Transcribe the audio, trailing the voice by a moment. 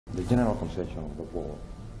The general conception of the world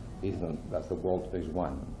is that the world is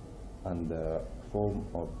one, and the form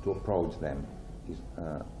to approach them is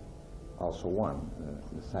also one,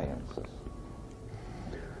 the sciences.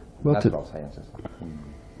 Well, natural sciences,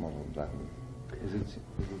 most exactly. Is it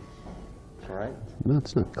correct? No,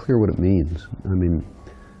 it's not clear what it means. I mean,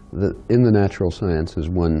 in the natural sciences,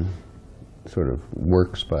 one sort of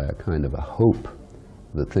works by a kind of a hope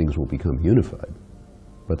that things will become unified,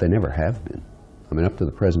 but they never have been. I mean, up to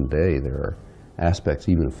the present day, there are aspects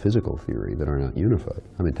even of physical theory that are not unified.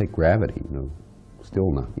 I mean, take gravity,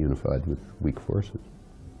 still not unified with weak forces.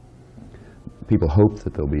 People hope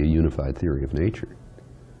that there'll be a unified theory of nature.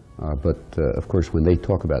 But of course, when they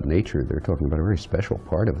talk about nature, they're talking about a very special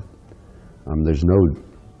part of it. There's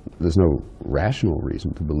no rational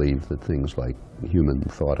reason to believe that things like human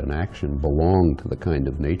thought and action belong to the kind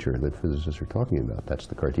of nature that physicists are talking about. That's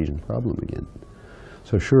the Cartesian problem again.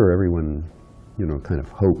 So sure, everyone, kind of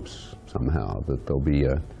hopes somehow that there'll be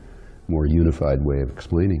a more unified way of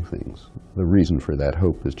explaining things. The reason for that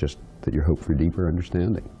hope is just that you hope for deeper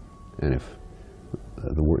understanding. And if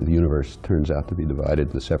the universe turns out to be divided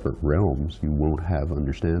into separate realms, you won't have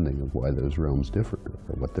understanding of why those realms differ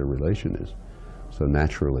or what their relation is. So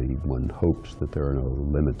naturally, one hopes that there are no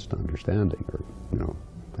limits to understanding, or,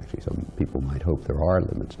 actually some people might hope there are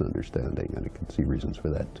limits to understanding, and I can see reasons for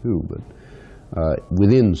that too. But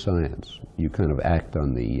within science, you kind of act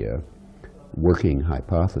on the working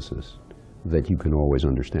hypothesis that you can always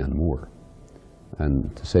understand more.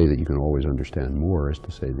 And to say that you can always understand more is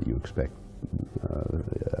to say that you expect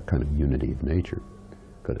a kind of unity of nature.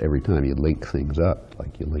 Because every time you link things up,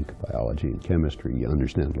 like you link biology and chemistry, you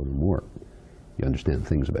understand a little more. You understand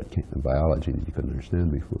things about biology that you couldn't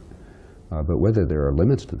understand before. But whether there are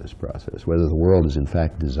limits to this process, whether the world is in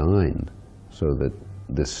fact designed so that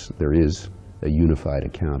there is a unified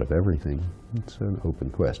account of everything, it's an open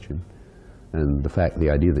question. And the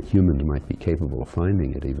idea that humans might be capable of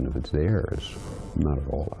finding it, even if it's there, is not at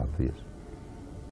all obvious.